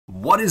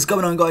What is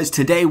going on, guys?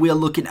 Today we are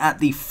looking at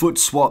the Foot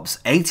Swaps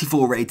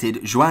 84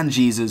 rated Juan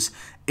Jesus.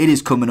 It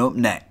is coming up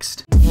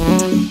next.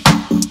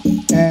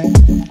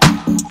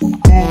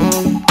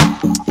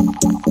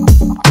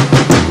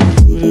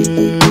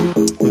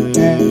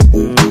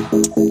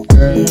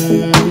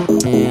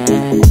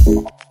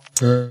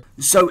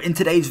 So in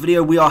today's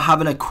video we are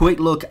having a quick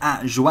look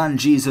at Juan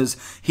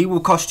Jesus. He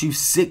will cost you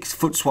 6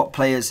 foot swap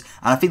players,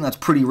 and I think that's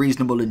pretty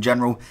reasonable in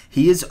general.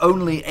 He is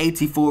only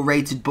 84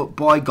 rated, but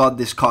by God,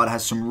 this card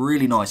has some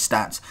really nice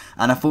stats.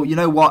 And I thought, you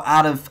know what,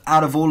 out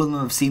of all of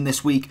them I've seen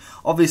this week,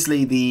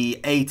 obviously the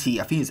 80,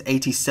 I think it's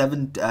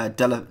 87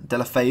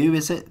 Delafeu,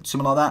 is it?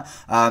 Something like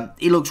that.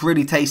 He looks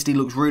really tasty,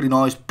 looks really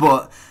nice,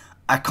 but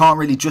I can't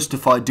really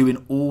justify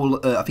doing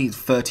all, I think it's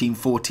 13,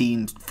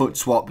 14 foot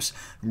swaps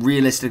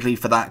realistically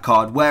for that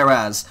card.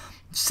 Whereas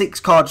 6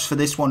 cards for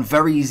this one,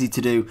 very easy to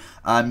do.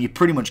 You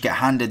pretty much get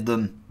handed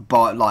them,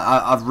 but like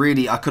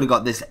I could have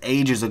got this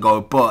ages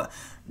ago, but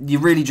you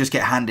really just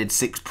get handed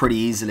 6 pretty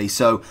easily.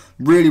 So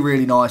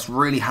really nice,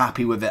 really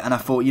happy with it. And I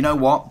thought, you know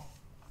what?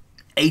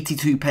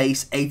 82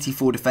 pace,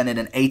 84 defending,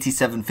 and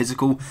 87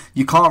 physical.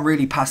 You can't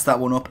really pass that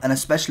one up, and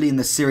especially in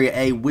the Serie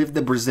A with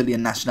the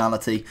Brazilian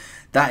nationality,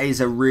 that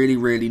is a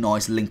really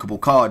nice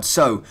linkable card.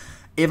 So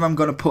if I'm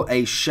going to put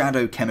a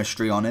shadow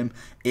chemistry on him,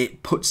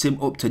 it puts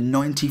him up to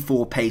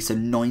 94 pace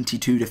and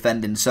 92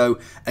 defending. So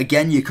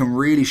again, you can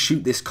really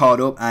shoot this card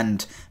up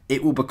and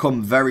it will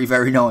become very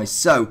nice.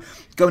 So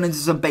going into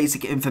some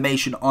basic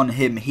information on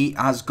him, he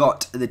has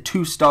got the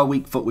 2-star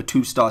weak foot with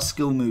 2-star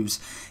skill moves.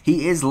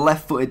 He is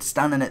left-footed,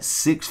 standing at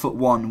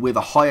 6'1" with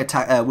a high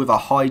attack, with a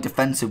high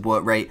defensive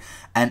work rate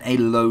and a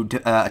low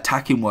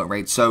attacking work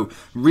rate. So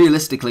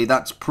realistically,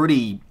 that's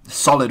pretty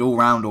solid all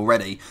round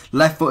already.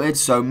 Left-footed,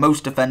 so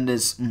most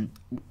defenders,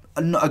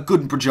 a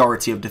good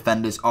majority of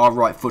defenders are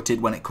right-footed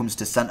when it comes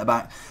to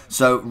centre-back.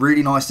 So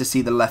really nice to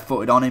see the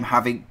left-footed on him.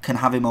 Can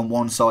have him on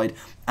one side,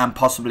 and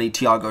possibly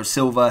Thiago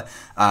Silva.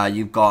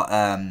 You've got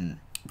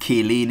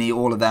Chiellini,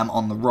 all of them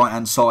on the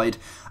right-hand side.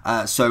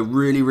 So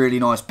really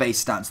nice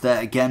base stats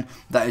there. Again,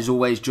 that is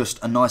always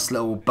just a nice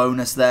little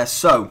bonus there.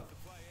 So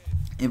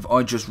if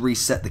I just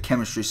reset the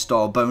chemistry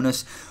style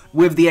bonus,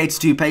 with the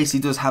 82 pace, he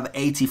does have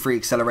 83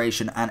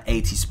 acceleration and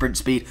 80 sprint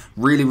speed.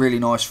 Really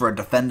nice for a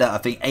defender. I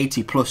think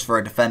 80 plus for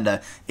a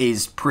defender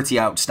is pretty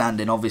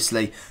outstanding.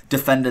 Obviously,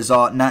 defenders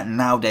are,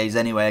 nowadays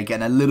anyway,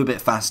 getting a little bit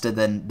faster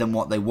than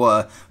what they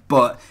were.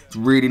 But it's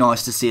really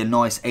nice to see a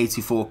nice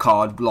 84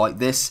 card like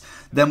this.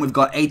 Then we've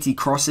got 80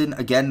 crossing.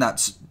 Again,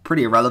 that's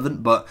pretty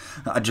irrelevant, but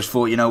I just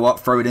thought, you know what,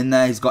 throw it in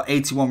there. He's got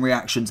 81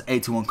 reactions,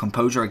 81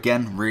 composure.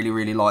 Again,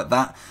 really like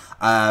that.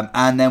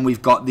 And then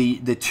we've got the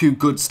 2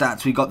 good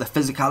stats. We've got the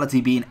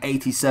physicality being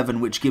 87,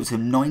 which gives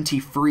him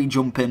 93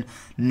 jumping,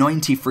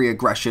 93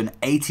 aggression,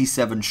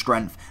 87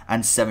 strength,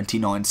 and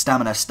 79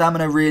 stamina.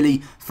 Stamina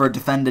really, for a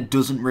defender,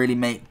 doesn't really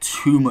make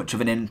too much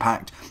of an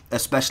impact,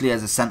 especially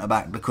as a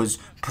centre-back, because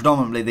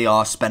predominantly they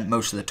are spent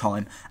most of the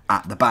time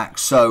at the back.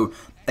 So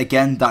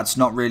again, that's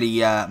not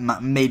really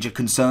major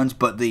concerns,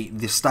 but the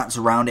stats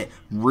around it,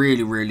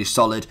 really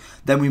solid.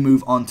 Then we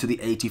move on to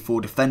the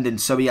 84 defending.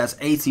 So he has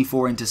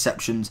 84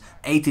 interceptions,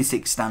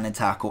 86 standing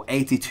tackle,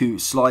 82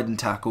 sliding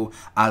tackle,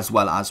 as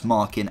well as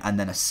marking, and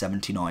then a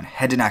 79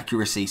 heading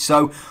accuracy.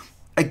 So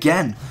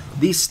again,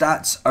 these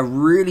stats are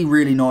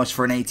really nice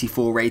for an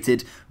 84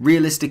 rated.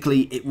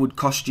 Realistically, it would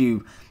cost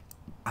you,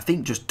 I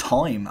think, just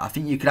time. I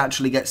think you could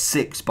actually get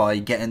 6 by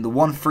getting the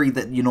 1 free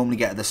that you normally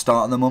get at the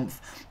start of the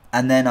month.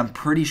 And then I'm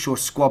pretty sure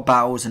squad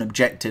battles and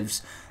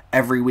objectives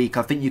every week.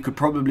 I think you could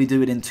probably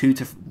do it in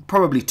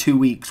 2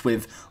 weeks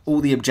with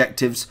all the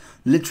objectives.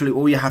 Literally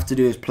all you have to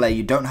do is play.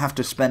 You don't have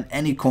to spend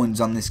any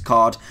coins on this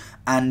card,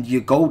 and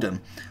you're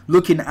golden.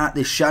 Looking at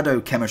this shadow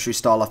chemistry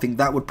style, I think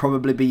that would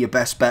probably be your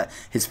best bet.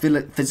 His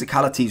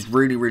physicality is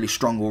really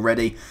strong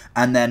already,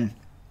 and then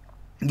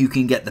you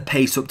can get the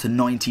pace up to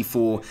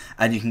 94,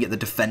 and you can get the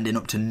defending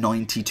up to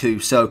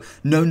 92. So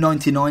no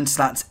 99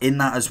 stats in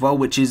that as well,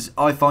 which is,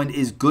 I find,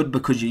 is good,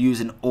 because you're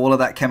using all of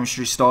that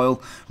chemistry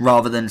style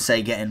rather than,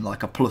 say, getting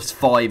like a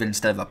 +5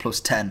 instead of a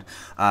 +10,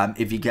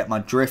 if you get my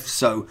drift.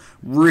 So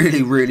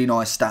really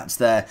nice stats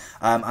there.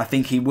 I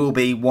think he will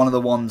be one of the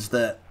ones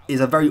that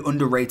is a very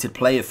underrated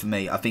player for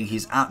me. I think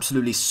he's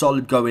absolutely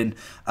solid going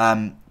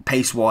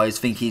pace-wise.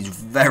 I think he's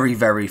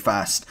very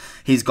fast.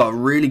 He's got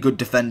really good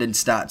defending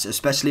stats,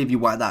 especially if you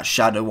whack that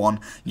shadow on.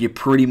 You're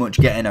pretty much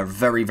getting a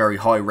very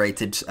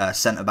high-rated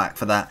centre-back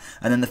for that.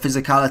 And then the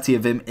physicality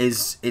of him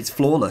it's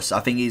flawless.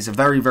 I think he's a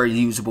very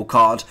usable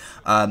card.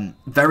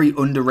 Very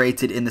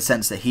underrated in the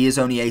sense that he is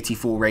only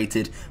 84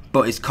 rated,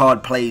 but his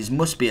card plays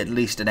must be at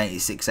least an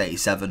 86,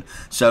 87.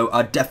 So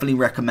I definitely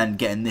recommend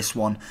getting this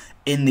one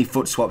in the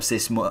foot swaps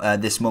this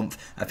month.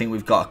 I think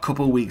we've got a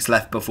couple of weeks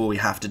left before we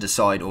have to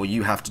decide, or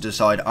you have to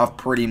decide. I've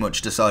pretty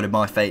much decided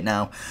my fate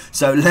now.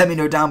 So let me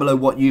know down below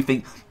what you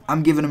think.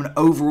 I'm giving him an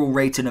overall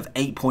rating of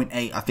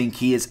 8.8. I think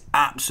he is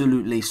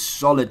absolutely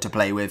solid to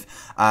play with.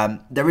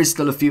 There is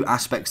still a few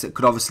aspects that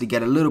could obviously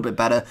get a little bit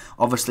better.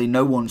 Obviously,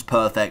 no one's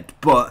perfect,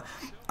 but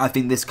I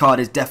think this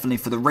card is definitely,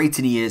 for the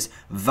rating he is,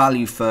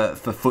 value for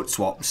foot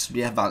swaps.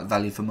 Yeah,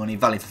 value for money,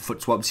 value for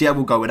foot swaps. Yeah,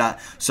 we'll go with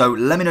that. So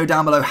let me know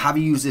down below, have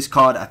you used this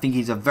card? I think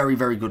he's a very,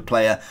 very good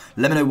player.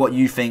 Let me know what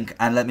you think,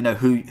 and let me know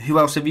who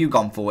else have you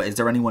gone for. Is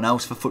there anyone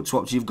else for foot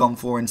swaps you've gone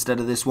for instead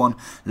of this one?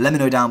 Let me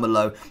know down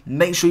below.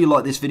 Make sure you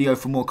like this video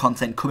for more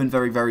content coming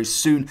very, very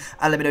soon,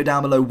 and let me know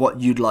down below what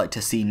you'd like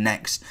to see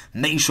next.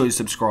 Make sure you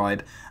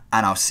subscribe,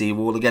 and I'll see you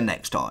all again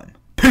next time.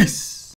 Peace!